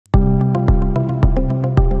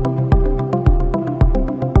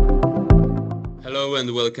Hello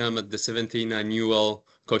and welcome at the 17th Annual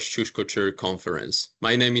Kościuszko Chair Conference.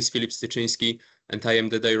 My name is Filip Styczyński and I am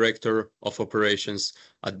the Director of Operations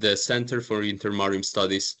at the Center for Intermarium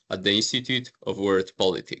Studies at the Institute of World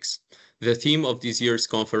Politics. The theme of this year's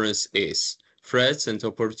conference is Threats and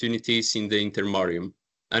Opportunities in the Intermarium,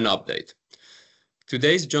 an update.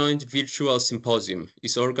 Today's joint virtual symposium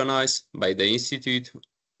is organized by the Institute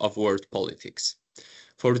of World Politics.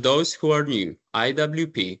 For those who are new,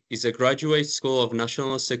 IWP is a graduate school of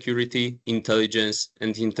national security, intelligence,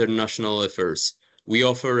 and international affairs. We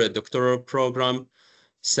offer a doctoral program,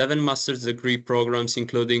 7 master's degree programs,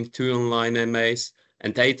 including 2 online MAs,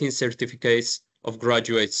 and 18 certificates of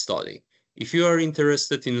graduate study. If you are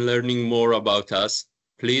interested in learning more about us,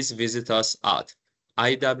 please visit us at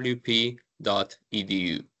iwp.edu.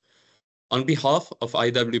 On behalf of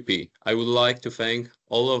IWP, I would like to thank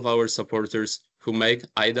all of our supporters who make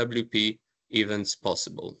IWP events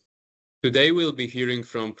possible. Today we'll be hearing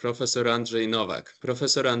from Professor Andrzej Nowak.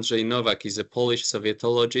 Professor Andrzej Nowak is a Polish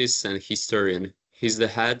Sovietologist and historian. He's the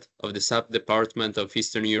head of the sub-department of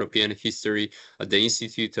Eastern European History at the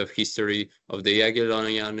Institute of History of the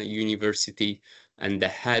Jagiellonian University and the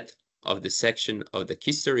head of the section of the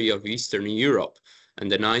History of Eastern Europe and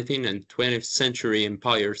the 19th and 20th century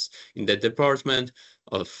empires in the Department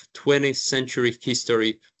of 20th Century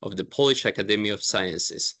History of the Polish Academy of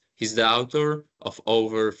Sciences. He's the author of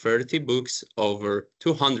over 30 books, over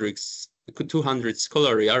 200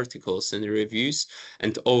 scholarly articles and reviews,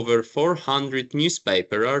 and over 400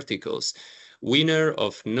 newspaper articles. Winner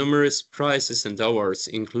of numerous prizes and awards,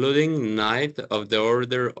 including Knight of the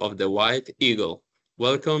Order of the White Eagle.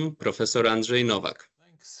 Welcome, Professor Andrzej Nowak.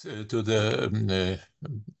 Thanks to the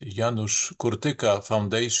Janusz Kurtyka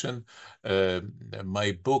Foundation.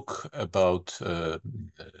 My book about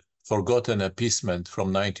forgotten appeasement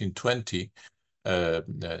from 1920,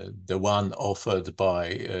 the one offered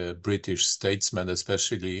by British statesmen,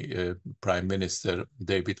 especially Prime Minister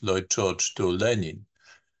David Lloyd George to Lenin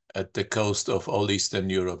at the coast of all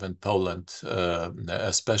Eastern Europe and Poland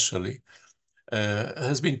especially,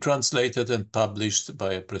 has been translated and published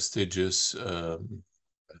by a prestigious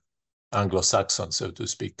Anglo-Saxon, so to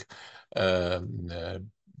speak,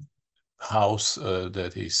 house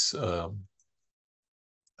that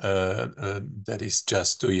is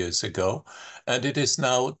just 2 years ago, and it is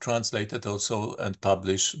now translated also and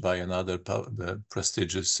published by another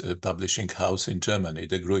prestigious publishing house in Germany,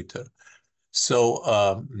 the Gruyter. So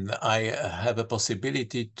I have a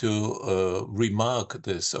possibility to remark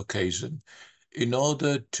this occasion in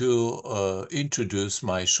order to introduce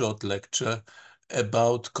my short lecture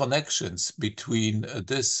about connections between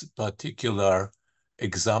this particular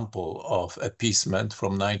example of appeasement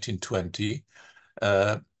from 1920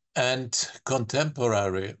 and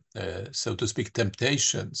contemporary, so to speak,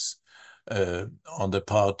 temptations on the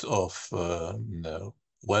part of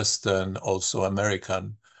Western, also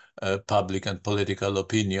American public and political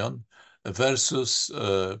opinion versus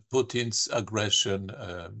Putin's aggression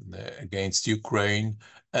against Ukraine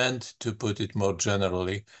and, to put it more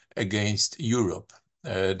generally, against Europe.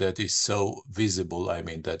 That is so visible, I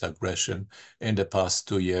mean, that aggression in the past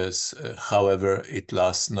 2 years. However, it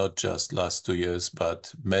lasts not just last 2 years,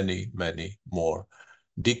 but many, many more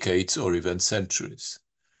decades or even centuries.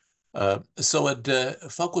 So at the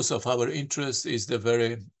focus of our interest is the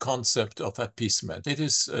very concept of appeasement. It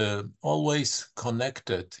is always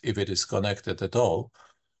connected, if it is connected at all,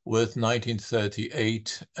 with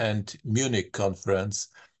 1938 and Munich conference,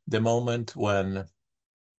 the moment when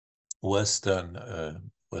Western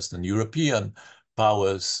European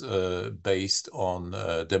powers based on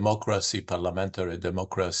democracy, parliamentary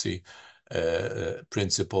democracy,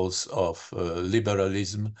 principles of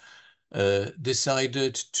liberalism,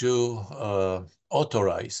 decided to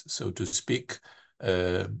authorize, so to speak,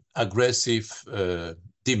 aggressive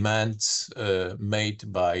demands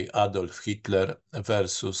made by Adolf Hitler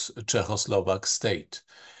versus Czechoslovak state.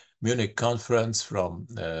 Munich conference from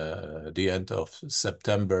the end of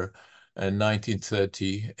September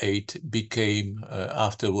 1938 became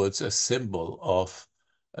afterwards a symbol of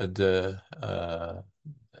the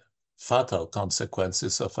fatal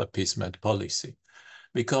consequences of appeasement policy,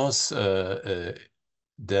 because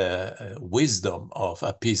the wisdom of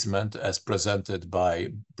appeasement as presented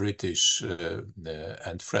by British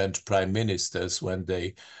and French prime ministers when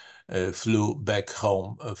they flew back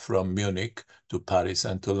home from Munich to Paris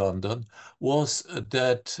and to London was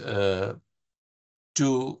that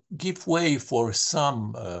to give way for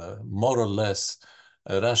some more or less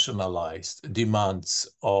rationalized demands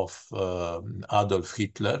of Adolf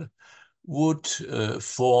Hitler would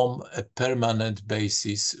form a permanent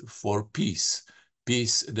basis for peace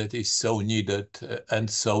peace that is so needed and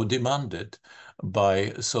so demanded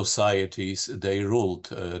by societies they ruled,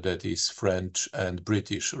 that is French and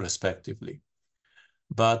British respectively.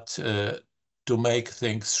 But to make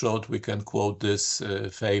things short, we can quote this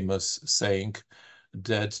famous saying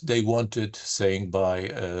that they wanted, saying by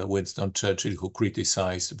Winston Churchill, who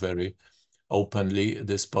criticized very openly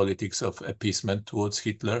this politics of appeasement towards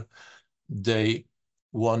Hitler. They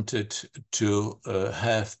wanted to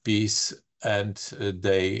have peace, and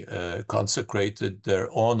they consecrated their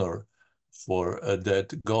honor for that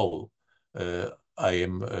goal. I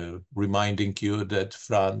am reminding you that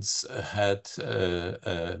France had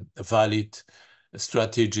a valid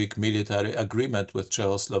strategic military agreement with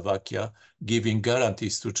Czechoslovakia, giving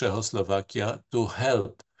guarantees to Czechoslovakia to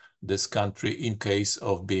help this country in case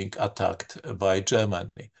of being attacked by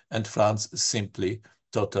Germany. And France simply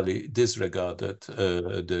totally disregarded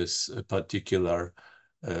this particular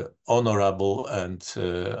honorable and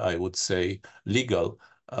I would say legal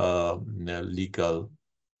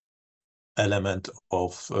element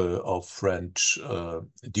of French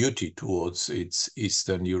duty towards its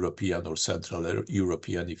Eastern European or Central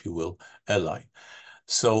European, if you will, ally.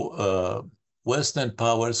 So Western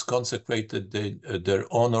powers consecrated their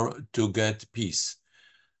honor to get peace.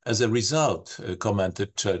 As a result,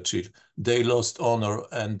 commented Churchill, they lost honor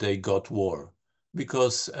and they got war.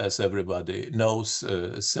 Because, as everybody knows,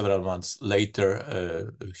 several months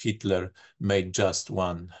later, Hitler made just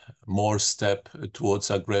one more step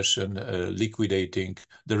towards aggression, liquidating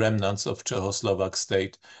the remnants of Czechoslovak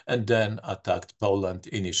state, and then attacked Poland,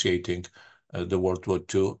 initiating the World War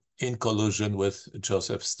II in collusion with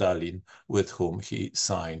Joseph Stalin, with whom he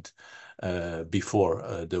signed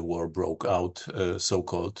before the war broke out,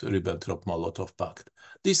 so-called Ribbentrop-Molotov Pact.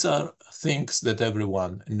 These are things that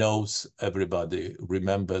everyone knows, everybody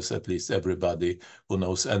remembers, at least everybody who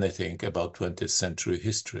knows anything about 20th century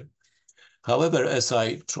history. However, as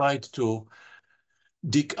I tried to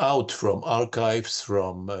dig out from archives,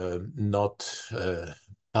 from not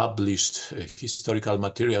published historical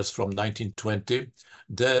materials from 1920,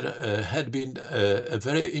 there had been a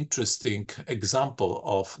very interesting example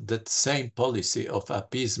of that same policy of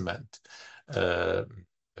appeasement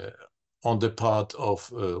on the part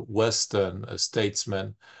of Western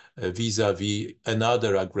statesmen vis-à-vis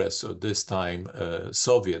another aggressor, this time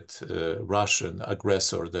Soviet Russian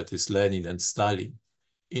aggressor, that is Lenin and Stalin.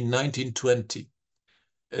 In 1920,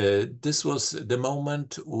 this was the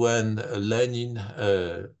moment when Lenin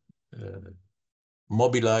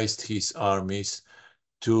mobilized his armies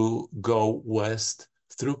to go west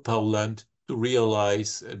through Poland to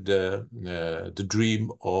realize the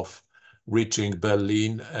dream of reaching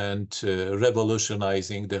Berlin and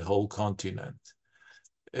revolutionizing the whole continent.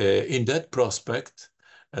 In that prospect,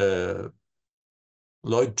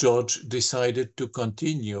 Lloyd George decided to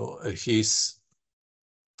continue his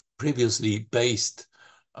previously based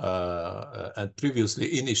and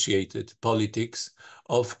previously initiated politics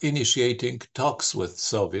of initiating talks with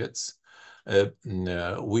Soviets,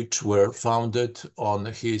 which were founded on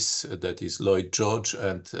his, that is Lloyd George,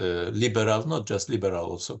 and liberal, not just liberal,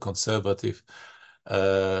 also conservative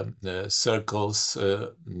circles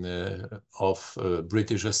of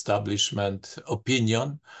British establishment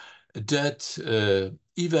opinion that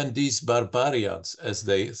even these barbarians, as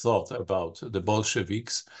they thought about the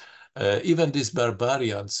Bolsheviks, even these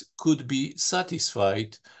barbarians could be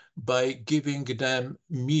satisfied by giving them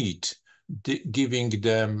meat, giving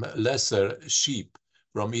them lesser sheep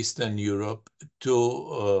from Eastern Europe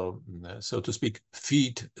to, so to speak,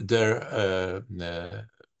 feed their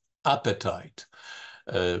appetite.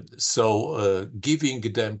 So giving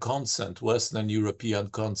them consent, Western European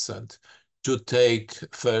consent, to take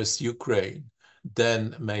first Ukraine,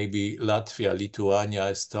 then maybe Latvia, Lithuania,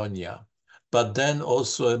 Estonia, but then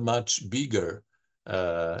also a much bigger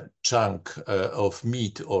chunk of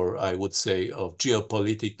meat, or I would say of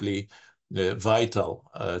geopolitically vital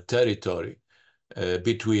territory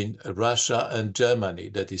between Russia and Germany,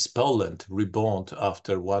 that is Poland, reborn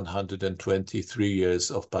after 123 years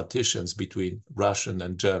of partitions between Russian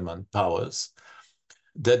and German powers,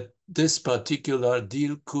 that this particular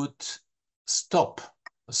deal could stop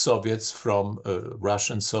Soviets from,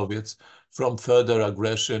 Russian Soviets, from further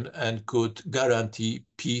aggression and could guarantee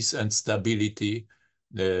peace and stability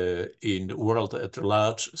in the world at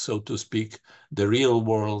large, so to speak, the real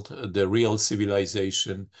world, the real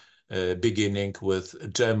civilization, beginning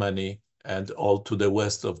with Germany and all to the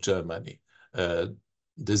west of Germany.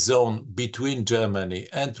 The zone between Germany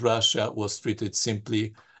and Russia was treated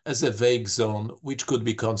simply as a vague zone which could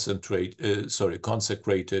be consecrated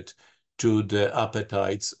to the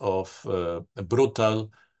appetites of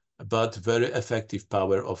brutal but very effective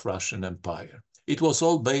power of Russian Empire. It was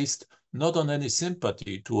all based not on any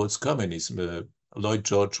sympathy towards communism. Lloyd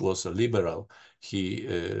George was a liberal. He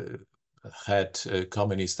had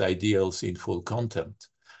communist ideals in full contempt.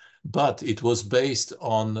 But it was based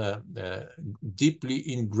on a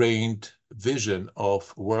deeply ingrained vision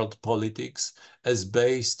of world politics as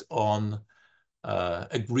based on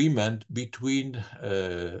agreement between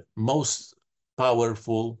most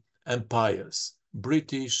powerful empires,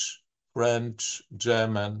 British, French,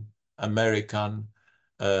 German, American,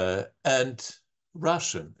 and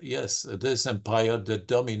Russian. Yes, this empire that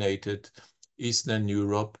dominated Eastern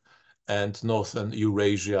Europe and Northern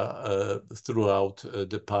Eurasia throughout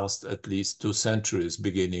the past at least 2 centuries,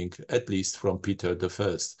 beginning at least from Peter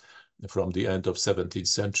I, from the end of 17th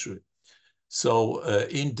century. So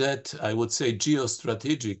in that, I would say,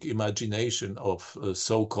 geostrategic imagination of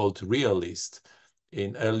so-called realists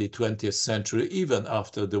in early 20th century, even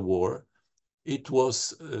after the war, it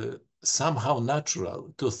was somehow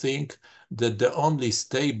natural to think that the only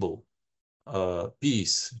stable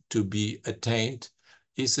peace to be attained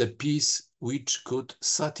is a peace which could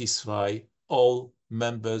satisfy all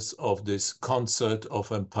members of this concert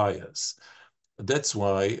of empires. That's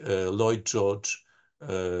why Lloyd George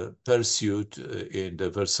pursued in the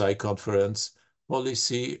Versailles Conference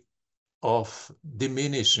policy of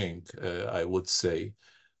diminishing, I would say,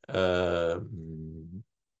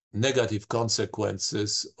 negative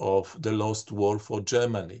consequences of the lost war for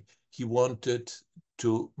Germany. He wanted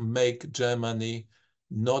to make Germany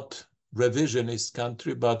not revisionist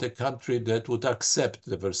country, but a country that would accept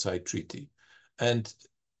the Versailles Treaty. And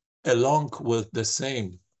along with the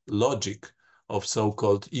same logic of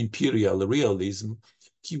so-called imperial realism,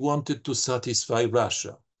 he wanted to satisfy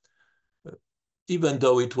Russia. Even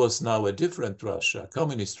though it was now a different Russia,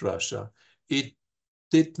 communist Russia, it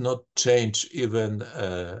did not change even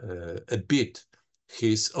a bit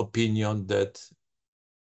his opinion that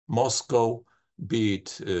Moscow, be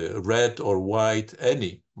it red or white,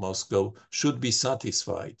 any Moscow, should be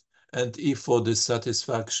satisfied. And if for this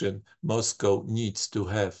satisfaction, Moscow needs to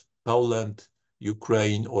have Poland,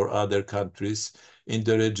 Ukraine, or other countries in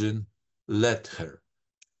the region, let her.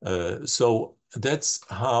 So that's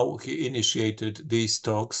how he initiated these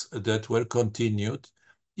talks that were continued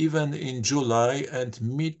even in July and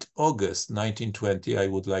mid-August 1920. I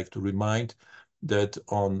would like to remind that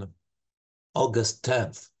on August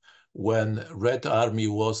 10th, when Red Army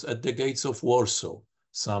was at the gates of Warsaw,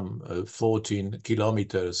 some 14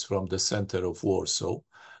 kilometers from the center of Warsaw,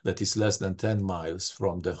 that is less than 10 miles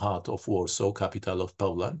from the heart of Warsaw, capital of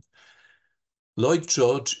Poland, Lloyd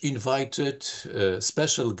George invited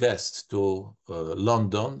special guests to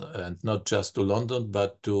London, and not just to London,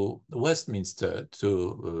 but to Westminster,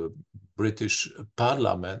 to British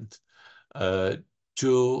Parliament,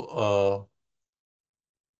 to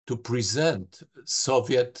present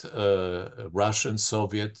Soviet, Russian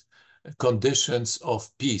Soviet conditions of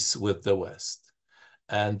peace with the West.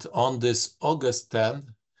 And on this August 10th,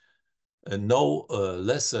 no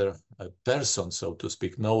lesser person, so to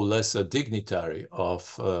speak, no lesser dignitary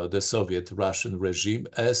of the Soviet Russian regime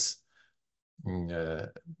as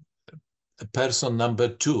person number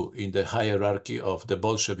 2 in the hierarchy of the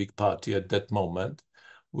Bolshevik party at that moment,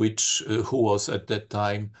 who was at that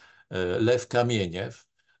time Lev Kamenev,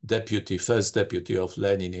 first deputy of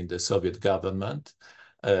Lenin in the Soviet government,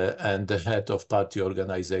 and the head of party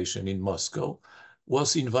organization in Moscow,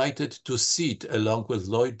 was invited to sit along with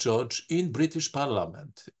Lloyd George in British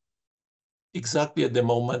Parliament, exactly at the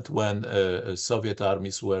moment when Soviet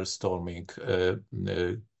armies were storming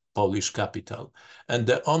Polish capital. And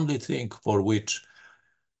the only thing for which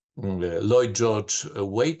Lloyd George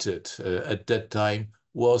waited at that time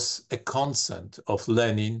was a consent of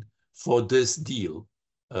Lenin for this deal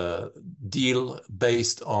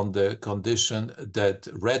based on the condition that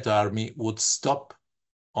Red Army would stop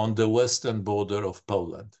on the western border of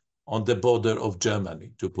Poland, on the border of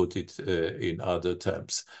Germany, to put it in other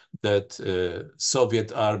terms, that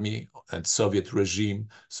Soviet army and Soviet regime,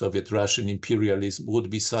 Soviet Russian imperialism would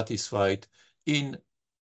be satisfied in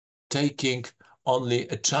taking only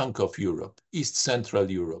a chunk of Europe, East Central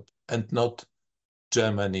Europe, and not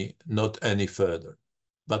Germany, not any further.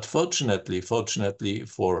 But fortunately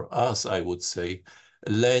for us, I would say,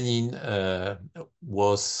 Lenin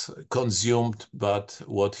was consumed, but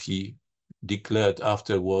what he declared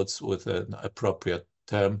afterwards with an appropriate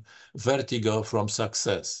term, vertigo from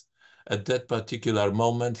success. At that particular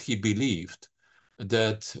moment, he believed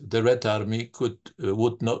that the Red Army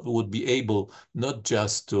would be able not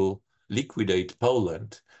just to liquidate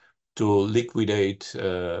Poland, to liquidate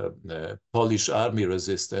Polish army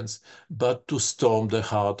resistance, but to storm the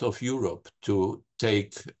heart of Europe, to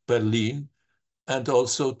take Berlin, and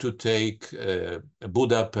also to take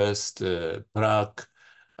Budapest, Prague,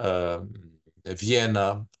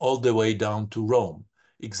 Vienna, all the way down to Rome.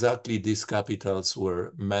 Exactly these capitals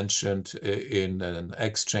were mentioned in an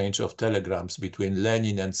exchange of telegrams between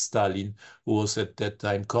Lenin and Stalin, who was at that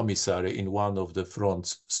time commissary in one of the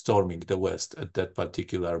fronts storming the West at that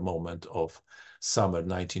particular moment of summer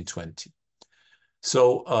 1920.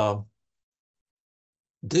 So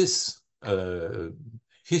this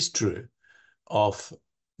history of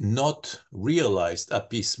not realized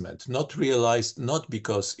appeasement, not realized not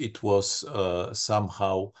because it was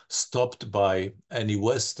somehow stopped by any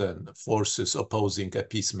Western forces opposing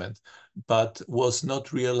appeasement, but was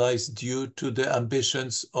not realized due to the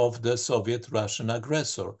ambitions of the Soviet-Russian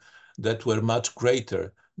aggressor that were much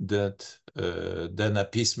greater than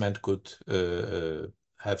appeasement could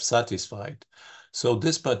have satisfied. So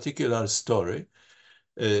this particular story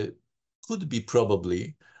could be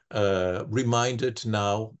probably reminded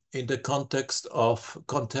now in the context of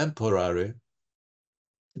contemporary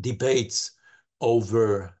debates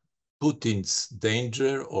over Putin's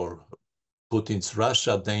danger or Putin's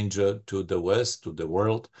Russia danger to the West, to the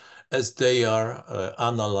world, as they are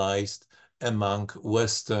analyzed among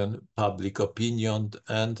Western public opinion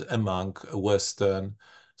and among Western,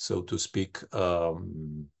 so to speak,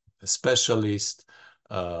 specialists,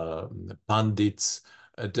 pundits,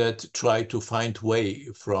 that try to find way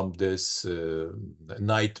from this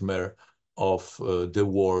nightmare of the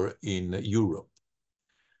war in Europe.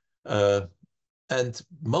 And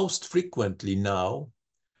most frequently now,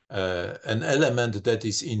 an element that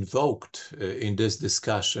is invoked in these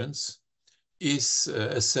discussions is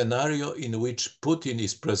a scenario in which Putin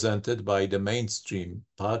is presented by the mainstream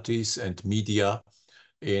parties and media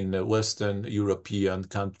in Western European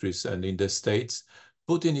countries and in the States.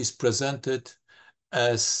 Putin is presented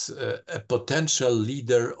as a potential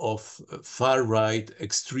leader of far-right,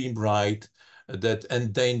 extreme right, that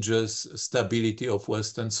endangers stability of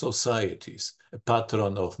Western societies. A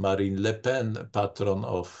patron of Marine Le Pen, a patron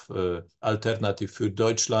of Alternative für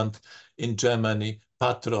Deutschland in Germany,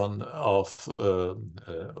 patron of,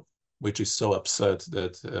 which is so absurd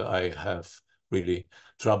that I have really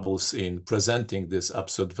troubles in presenting this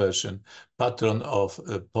absurd version, patron of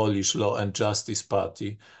a Polish Law and Justice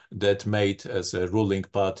Party that made as a ruling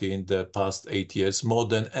party in the past 8 years more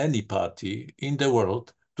than any party in the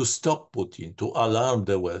world to stop Putin, to alarm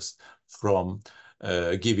the West from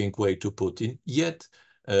giving way to Putin. Yet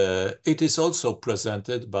it is also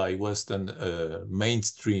presented by Western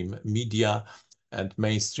mainstream media and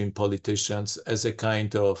mainstream politicians as a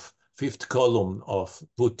kind of fifth column of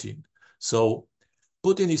Putin. So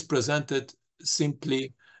Putin is presented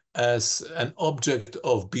simply as an object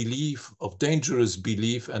of belief, of dangerous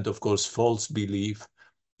belief, and of course false belief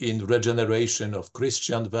in regeneration of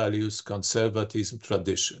Christian values, conservatism,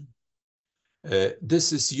 tradition.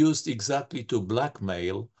 This is used exactly to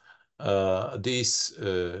blackmail these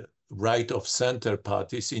right of center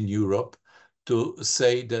parties in Europe to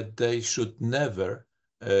say that they should never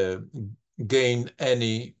gain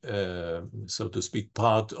any, so to speak,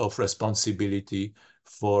 part of responsibility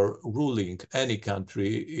for ruling any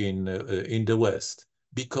country in the West,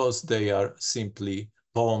 because they are simply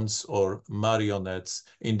pawns or marionettes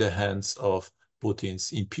in the hands of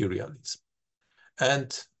Putin's imperialism.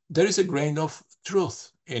 And there is a grain of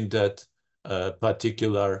truth in that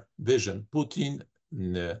particular vision. Putin,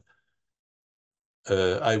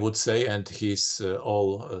 I would say, and his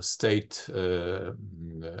all state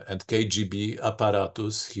and KGB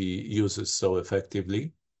apparatus he uses so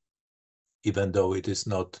effectively, even though it is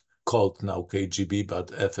not called now KGB, but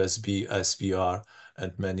FSB, SVR,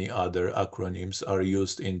 and many other acronyms are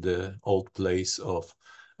used in the old place of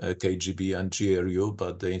KGB and GRU,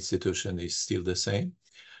 but the institution is still the same.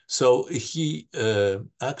 So he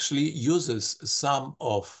actually uses some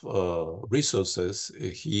of resources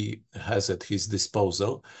he has at his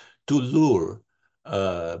disposal to lure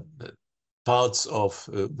parts of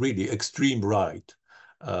really extreme right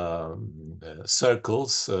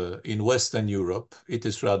circles in Western Europe. It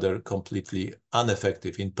is rather completely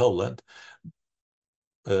ineffective in Poland,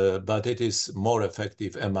 but it is more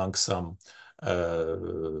effective among some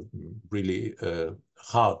really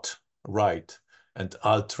hard right and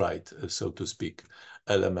alt-right, so to speak,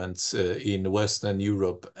 elements in Western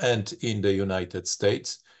Europe and in the United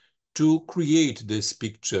States, to create this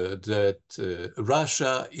picture that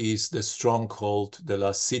Russia is the stronghold, the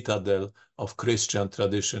last citadel of Christian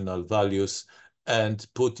traditional values, and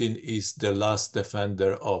Putin is the last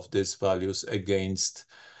defender of these values against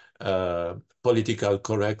political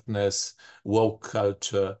correctness, woke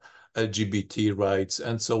culture, LGBT rights,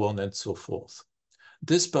 and so on and so forth.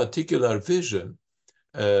 This particular vision,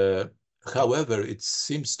 however, it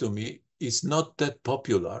seems to me, is not that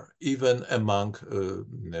popular, even among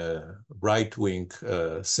right-wing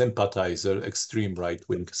sympathizers, extreme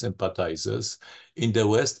right-wing sympathizers in the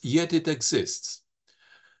West, yet it exists.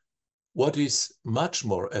 What is much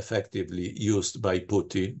more effectively used by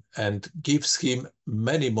Putin and gives him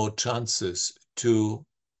many more chances to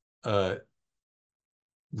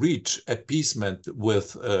reach appeasement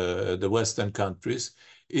with the Western countries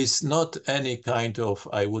is not any kind of,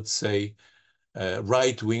 I would say,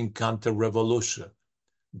 right-wing counter-revolution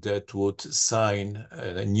that would sign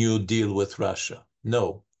a new deal with Russia.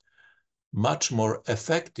 No, much more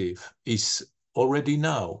effective is already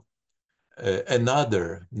now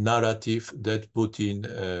another narrative that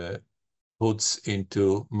Putin puts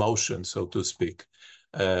into motion, so to speak,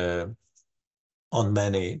 on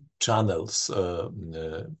many channels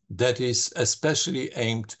that is especially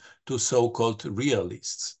aimed to so-called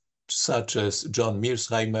realists, such as John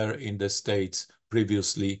Mearsheimer in the States,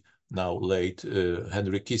 previously, now late,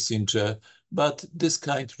 Henry Kissinger. But this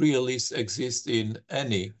kind of realists exist in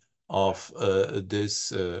any of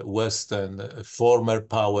these Western former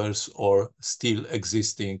powers or still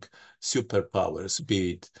existing superpowers,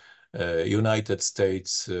 be it United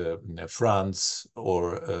States, France,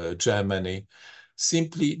 or Germany.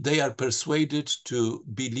 Simply, they are persuaded to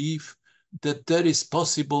believe that there is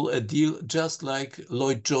possible a deal, just like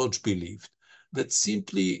Lloyd George believed, that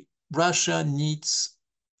simply Russia needs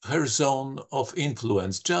her zone of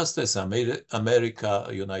influence, just as America,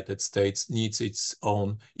 United States, needs its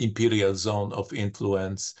own imperial zone of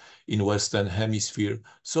influence in Western Hemisphere.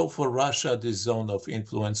 So for Russia, this zone of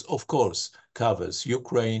influence, of course, covers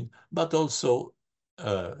Ukraine, but also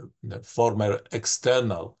the former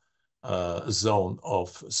external zone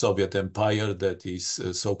of Soviet Empire, that is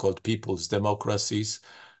so-called people's democracies,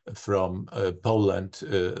 from Poland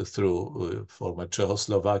through former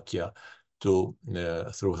Czechoslovakia to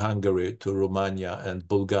through Hungary to Romania and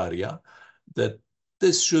Bulgaria, that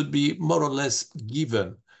this should be more or less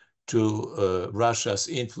given to Russia's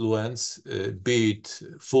influence, be it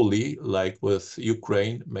fully, like with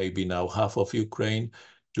Ukraine, maybe now half of Ukraine,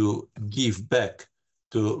 to give back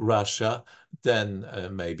to Russia, then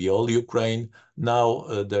maybe all Ukraine.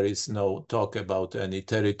 Now there is no talk about any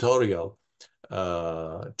territorial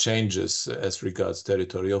changes as regards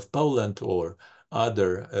territory of Poland or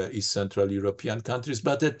other East Central European countries,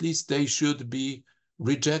 but at least they should be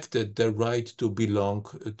rejected the right to belong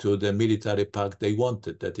to the military pact they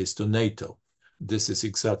wanted, that is to NATO. This is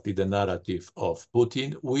exactly the narrative of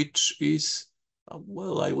Putin, which is,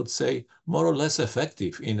 well, I would say, more or less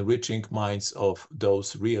effective in reaching minds of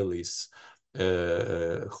those realists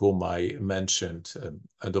whom I mentioned,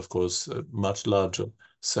 and of course, much larger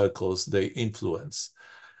circles they influence.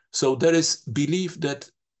 So there is belief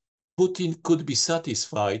that Putin could be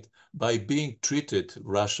satisfied by being treated,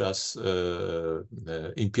 Russia's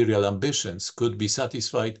imperial ambitions could be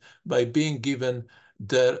satisfied by being given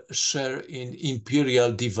their share in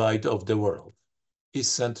imperial divide of the world.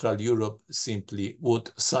 East Central Europe simply would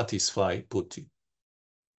satisfy Putin.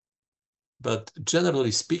 But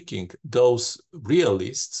generally speaking, those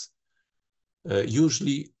realists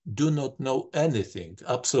usually do not know anything,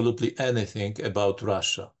 absolutely anything about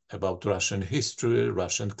Russia, about Russian history,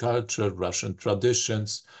 Russian culture, Russian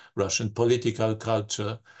traditions, Russian political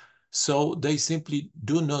culture. So they simply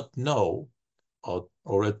do not know,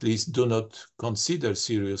 or at least do not consider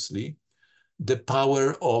seriously, the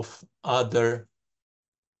power of other,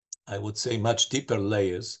 I would say, much deeper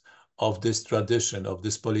layers of this tradition, of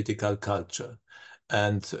this political culture.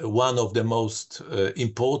 And one of the most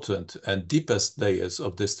important and deepest layers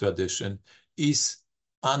of this tradition is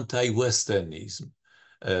anti-Westernism,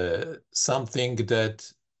 something that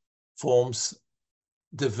forms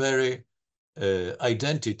the very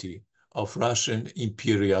identity of Russian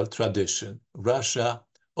imperial tradition. Russia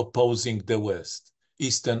opposing the West,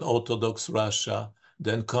 Eastern Orthodox Russia,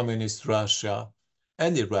 then Communist Russia,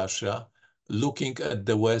 any Russia looking at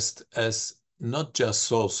the West as not just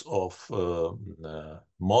source of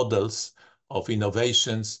models, of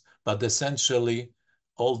innovations, but essentially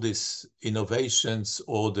all these innovations,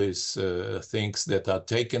 all these things that are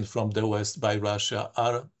taken from the West by Russia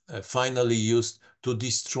are finally used to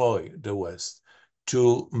destroy the West,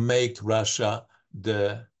 to make Russia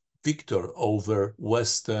the victor over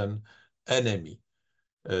Western enemy.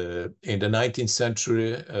 In the 19th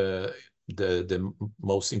century, the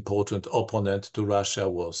most important opponent to Russia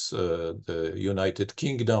was the United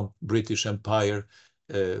Kingdom, British Empire.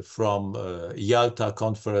 from Yalta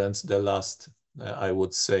Conference, the last, I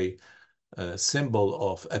would say,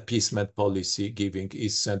 symbol of appeasement policy, giving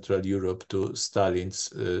East Central Europe to Stalin's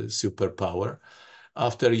superpower.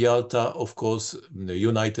 After Yalta, of course, the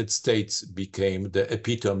United States became the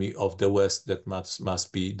epitome of the West that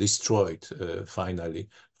must be destroyed finally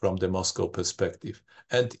from the Moscow perspective.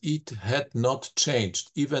 And it had not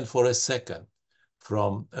changed even for a second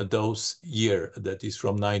from those years, that is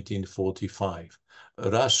from 1945.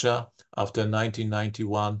 Russia, after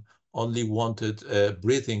 1991, only wanted a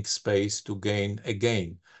breathing space to gain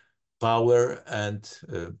again power and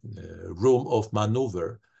room of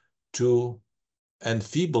maneuver to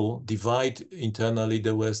enfeeble, divide internally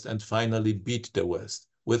the West, and finally beat the West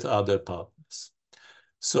with other partners.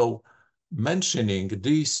 So mentioning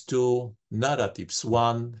these two narratives,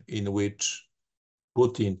 one in which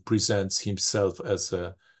Putin presents himself as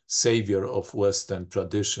a savior of Western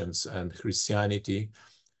traditions and Christianity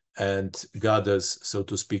and gathers, so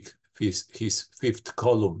to speak, his fifth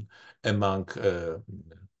column among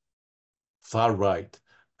far-right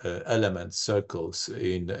element circles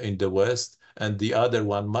in the West, and the other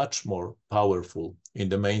one much more powerful in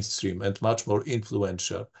the mainstream and much more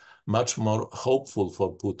influential, much more hopeful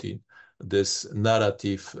for Putin, this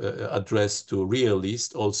narrative addressed to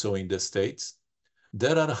realists also in the States.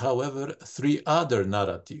 There are, however, three other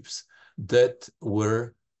narratives that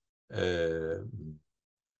were, and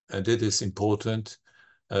it is important,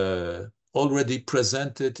 already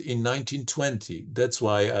presented in 1920. That's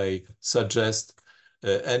why I suggest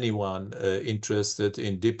anyone interested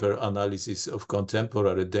in deeper analysis of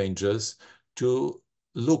contemporary dangers to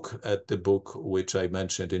look at the book which I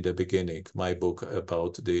mentioned in the beginning, my book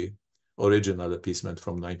about the original appeasement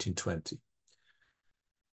from 1920.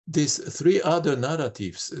 These three other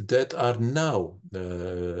narratives that are now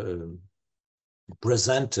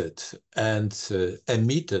presented and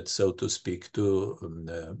emitted, so to speak, to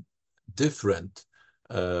different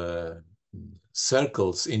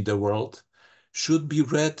circles in the world should be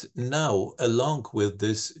read now along with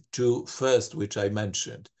these two first, which I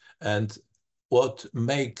mentioned. And what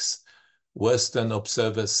makes Western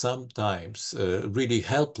observers sometimes really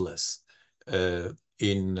helpless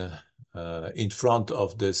in front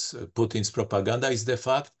of this Putin's propaganda is the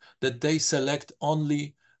fact that they select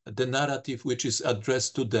only the narrative which is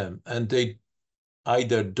addressed to them, and they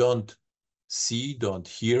either don't see, don't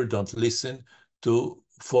hear, don't listen to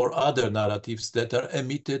four other narratives that are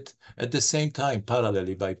emitted at the same time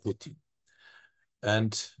parallelly by Putin.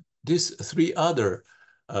 And these three other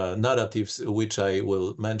narratives, which I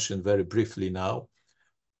will mention very briefly now,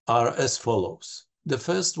 are as follows. The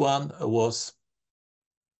first one was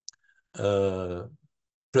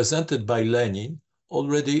presented by Lenin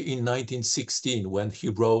already in 1916, when he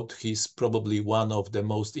wrote his probably one of the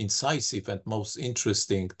most incisive and most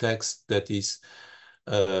interesting texts, that is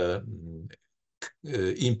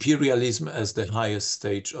Imperialism as the highest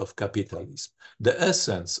stage of capitalism. The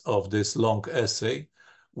essence of this long essay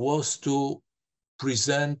was to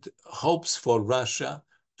present hopes for Russia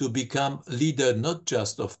to become leader not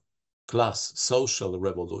just of class social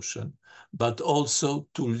revolution, but also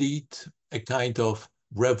to lead a kind of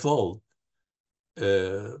revolt,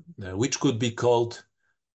 which could be called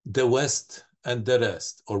the West and the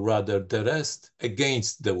rest, or rather the rest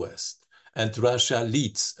against the West. And Russia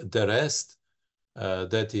leads the rest,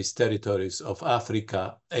 that is territories of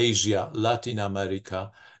Africa, Asia, Latin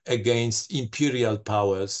America, against imperial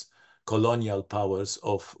powers, colonial powers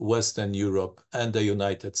of Western Europe and the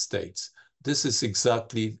United States. This is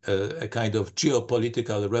exactly a kind of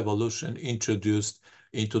geopolitical revolution introduced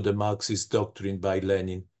into the Marxist doctrine by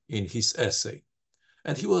Lenin in his essay.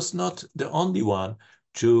 And he was not the only one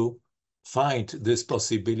to find this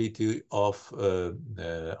possibility of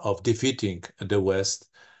defeating the West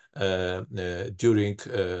during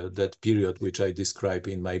that period which I describe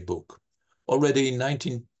in my book. Already in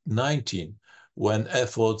 1919, when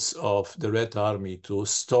efforts of the Red Army to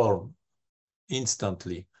storm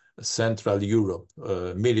instantly Central Europe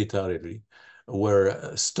militarily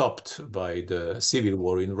were stopped by the civil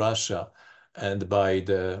war in Russia and by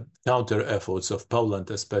the counter efforts of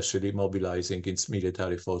Poland, especially mobilizing its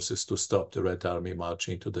military forces to stop the Red Army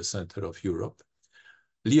marching to the center of Europe.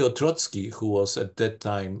 Leo Trotsky, who was at that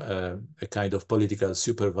time a kind of political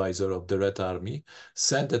supervisor of the Red Army,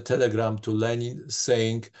 sent a telegram to Lenin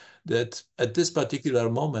saying that at this particular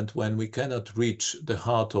moment, when we cannot reach the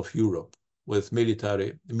heart of Europe with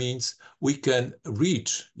military means, we can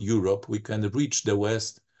reach Europe, we can reach the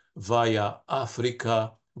West via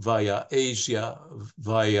Africa, via Asia,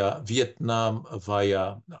 via Vietnam,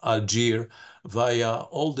 via Algiers, via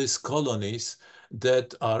all these colonies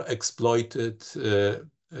that are exploited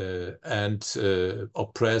and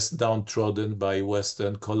oppressed, downtrodden by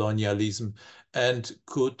Western colonialism, and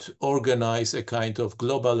could organize a kind of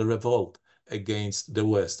global revolt against the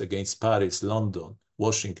West, against Paris, London,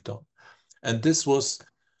 Washington. And this was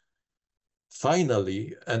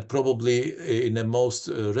finally, and probably in a most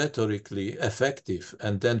rhetorically effective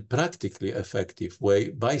and then practically effective way,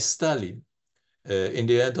 by Stalin. In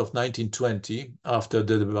the end of 1920, after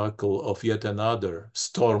the debacle of yet another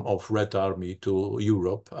storm of Red Army to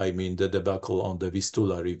Europe, I mean the debacle on the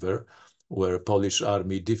Vistula River, where Polish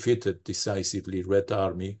army defeated decisively Red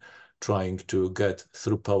Army, trying to get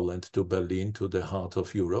through Poland to Berlin, to the heart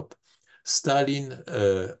of Europe, Stalin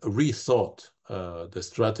rethought the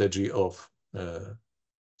strategy of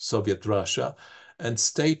Soviet Russia and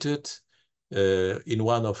stated in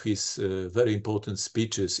one of his very important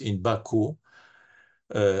speeches in Baku,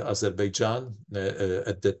 Azerbaijan,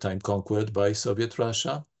 at that time conquered by Soviet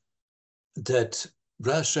Russia, that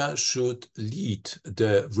Russia should lead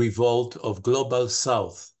the revolt of global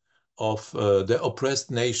South, of the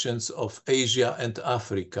oppressed nations of Asia and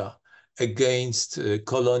Africa against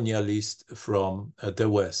colonialists from the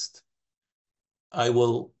West. I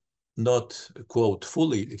will not quote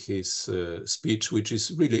fully his speech, which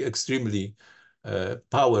is really extremely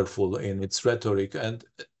powerful in its rhetoric and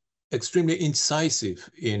extremely incisive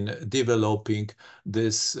in developing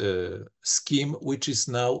this scheme, which is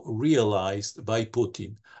now realized by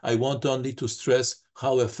Putin. I want only to stress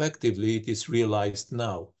how effectively it is realized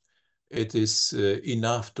now. It is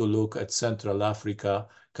enough to look at Central Africa,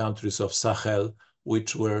 countries of Sahel,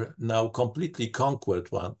 which were now completely conquered,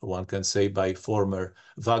 one can say, by former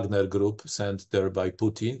Wagner Group sent there by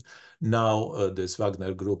Putin. Now this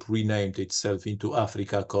Wagner Group renamed itself into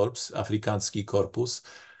Afrika Korps, Afrikański Korpus,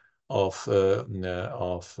 of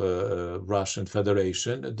Russian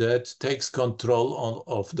Federation, that takes control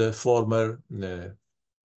of the former,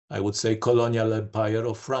 I would say, colonial empire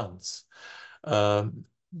of France.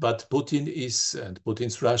 But Putin is, and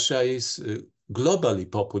Putin's Russia is globally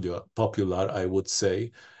popular, I would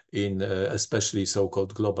say, in especially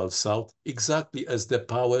so-called global South, exactly as the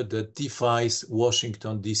power that defies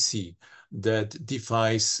Washington, D.C., that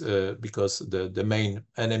defies, because the main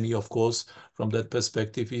enemy, of course, from that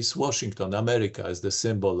perspective is Washington, America, as the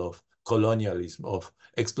symbol of colonialism, of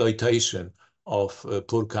exploitation of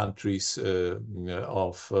poor countries of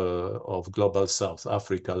global South,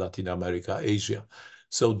 Africa, Latin America, Asia.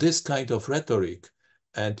 So this kind of rhetoric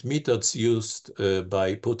and methods used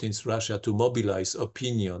by Putin's Russia to mobilize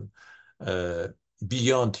opinion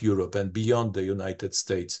beyond Europe and beyond the United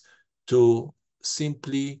States to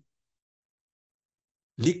simply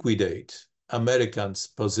liquidate Americans'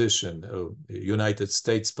 position, United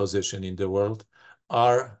States' position in the world,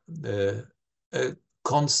 are a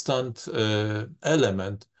constant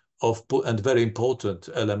element of, and very important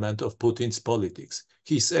element of Putin's politics.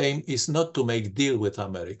 His aim is not to make deal with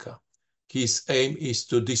America. His aim is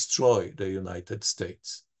to destroy the United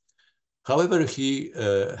States. However, he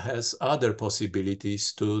has other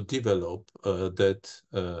possibilities to develop that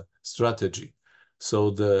strategy.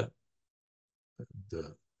 So the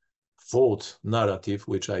fourth narrative,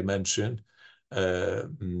 which I mentioned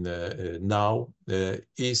now,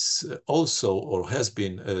 is also, or has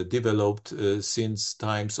been developed since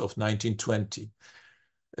times of 1920.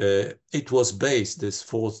 It was based, this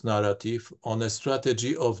fourth narrative, on a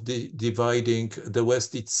strategy of dividing the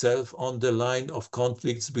West itself on the line of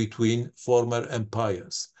conflicts between former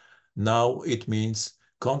empires. Now it means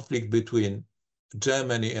conflict between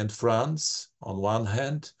Germany and France on one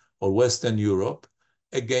hand, or Western Europe,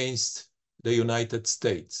 against the United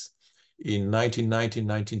States. In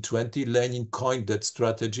 1919-1920, Lenin coined that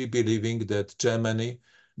strategy, believing that Germany,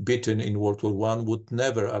 beaten in World War I, would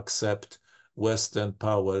never accept Western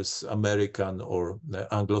powers, American or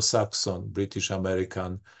Anglo-Saxon,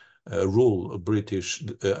 British-American rule,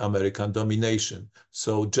 British-American domination.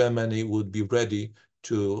 So Germany would be ready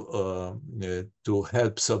to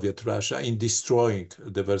help Soviet Russia in destroying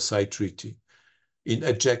the Versailles Treaty, in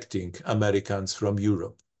ejecting Americans from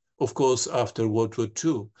Europe. Of course, after World War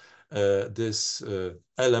II, this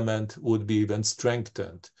element would be even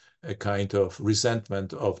strengthened, a kind of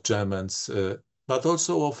resentment of Germans, but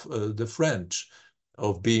also of the French,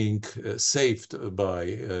 of being saved by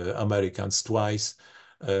Americans twice.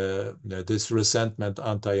 This resentment,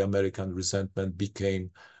 anti-American resentment,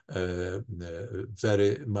 became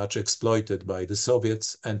very much exploited by the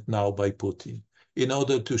Soviets and now by Putin. In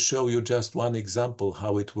order to show you just one example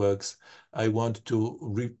how it works, I want to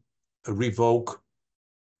revoke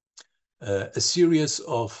a series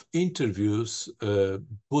of interviews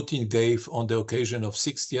Putin gave on the occasion of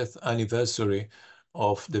 60th anniversary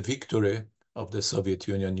of the victory of the Soviet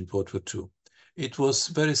Union in World War II. It was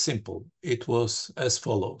very simple. It was as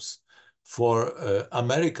follows. For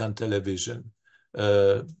American television,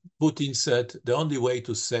 Putin said the only way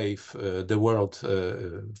to save the world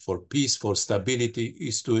for peace, for stability,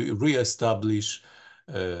 is to reestablish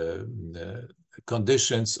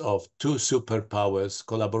conditions of two superpowers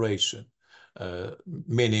collaboration,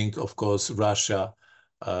 meaning, of course, Russia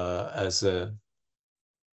as a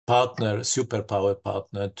partner, superpower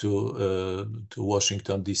partner to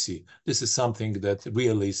Washington, D.C. This is something that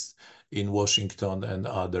realists in Washington and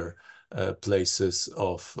other places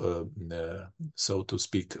of, so to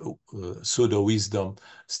speak, pseudo-wisdom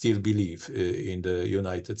still believe in the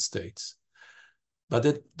United States. But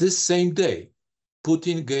at this same day,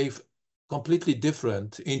 Putin gave completely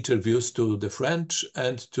different interviews to the French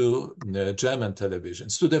and to German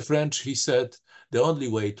televisions. To the French, he said the only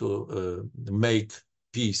way to make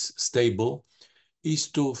peace stable is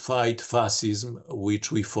to fight fascism,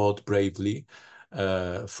 which we fought bravely,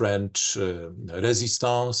 French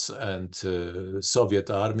resistance and Soviet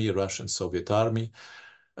army, Russian Soviet army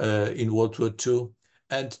in World War II,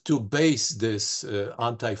 and to base this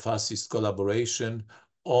anti-fascist collaboration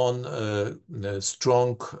on a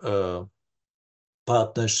strong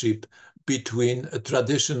partnership between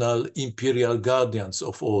traditional imperial guardians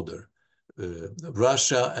of order.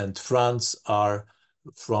 Russia and France are,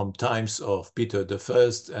 from times of Peter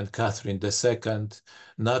I and Catherine II,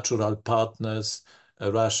 natural partners.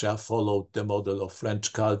 Russia followed the model of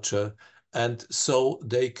French culture, and so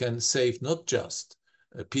they can save not just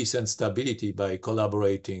peace and stability by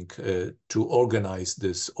collaborating to organize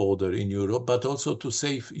this order in Europe, but also to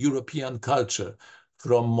save European culture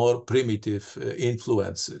from more primitive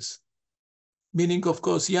influences. Meaning, of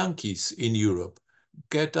course, Yankees in Europe.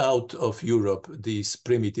 Get out of Europe, these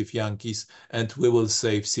primitive Yankees, and we will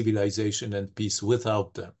save civilization and peace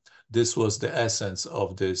without them. This was the essence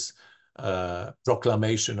of this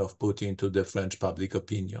proclamation of Putin to the French public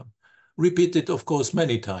opinion. Repeated, of course,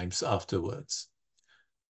 many times afterwards.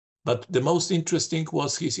 But the most interesting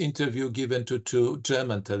was his interview given to two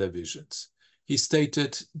German televisions. He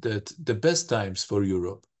stated that the best times for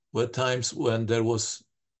Europe were times when there was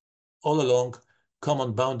all along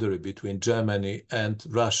common boundary between Germany and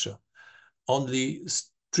Russia. Only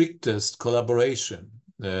strictest collaboration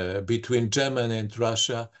between Germany and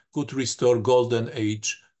Russia could restore golden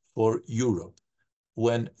age for Europe,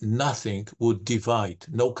 when nothing would divide,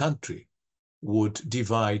 no country would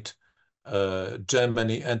divide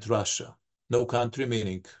Germany and Russia. No country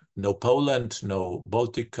meaning no Poland, no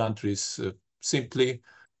Baltic countries, simply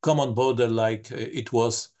common border like it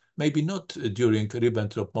was maybe not during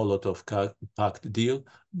Ribbentrop-Molotov Pact deal,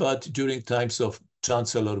 but during times of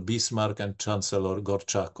Chancellor Bismarck and Chancellor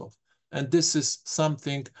Gorchakov. And this is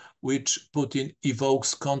something which Putin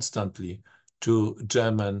evokes constantly to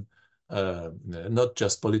German, not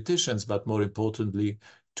just politicians, but more importantly,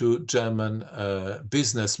 to German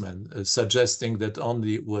businessmen, suggesting that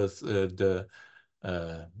only with the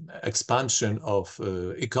expansion of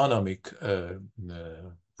economic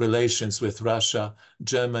relations with Russia,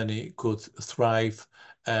 Germany could thrive,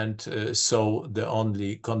 and so the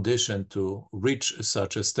only condition to reach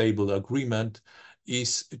such a stable agreement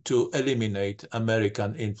is to eliminate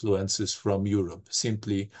American influences from Europe,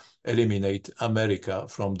 simply eliminate America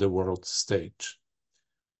from the world stage.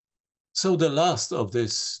 So the last of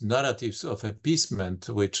these narratives of appeasement,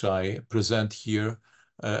 which I present here,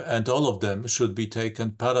 and all of them should be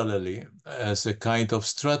taken parallelly as a kind of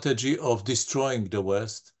strategy of destroying the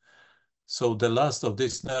West. So the last of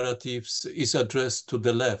these narratives is addressed to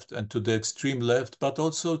the left and to the extreme left, but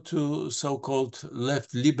also to so-called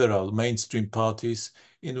left liberal mainstream parties,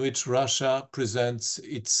 in which Russia presents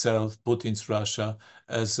itself, Putin's Russia,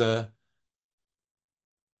 as a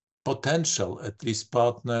potential, at least,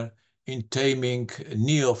 partner in taming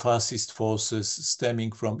neo-fascist forces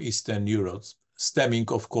stemming from Eastern Europe, stemming,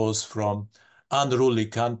 of course, from unruly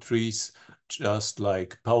countries, just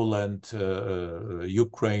like Poland,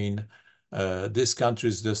 Ukraine, these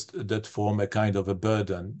countries that form a kind of a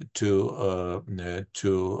burden to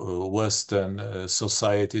Western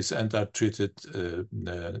societies and are treated,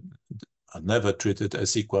 are never treated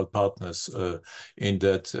as equal partners in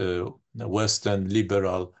that Western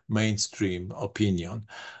liberal mainstream opinion.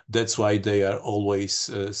 That's why they are always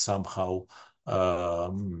somehow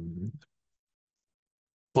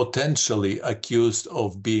potentially accused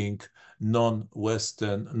of being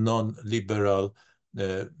non-Western, non-liberal,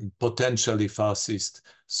 potentially fascist.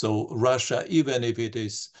 So Russia, even if it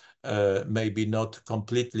is maybe not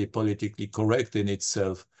completely politically correct in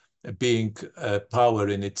itself, being a power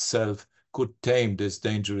in itself, could tame these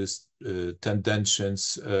dangerous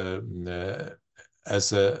tendencies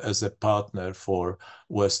as a partner for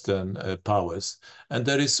Western powers. And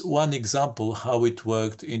there is one example how it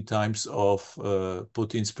worked in times of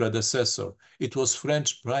Putin's predecessor. It was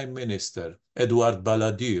French Prime Minister Edouard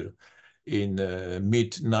Balladur in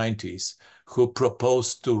mid-90s who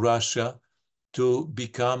proposed to Russia to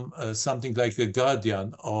become something like a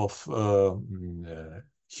guardian of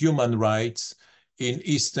human rights in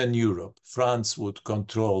Eastern Europe. France would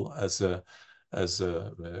control as a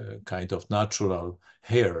kind of natural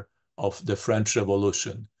heir of the French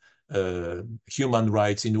Revolution human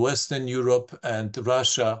rights in Western Europe, and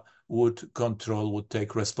Russia would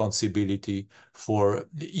take responsibility for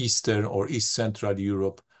Eastern or East Central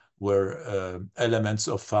Europe, where elements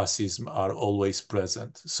of fascism are always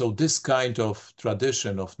present. So this kind of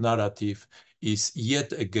tradition of narrative is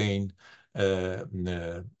yet again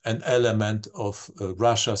an element of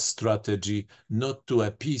Russia's strategy not to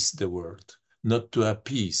appease the world, not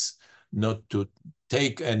to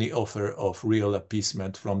take any offer of real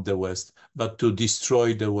appeasement from the West, but to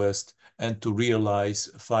destroy the West and to realize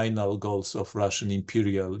final goals of Russian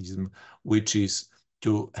imperialism, which is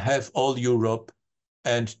to have all Europe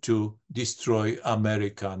and to destroy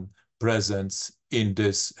American presence in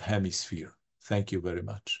this hemisphere. Thank you very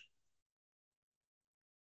much.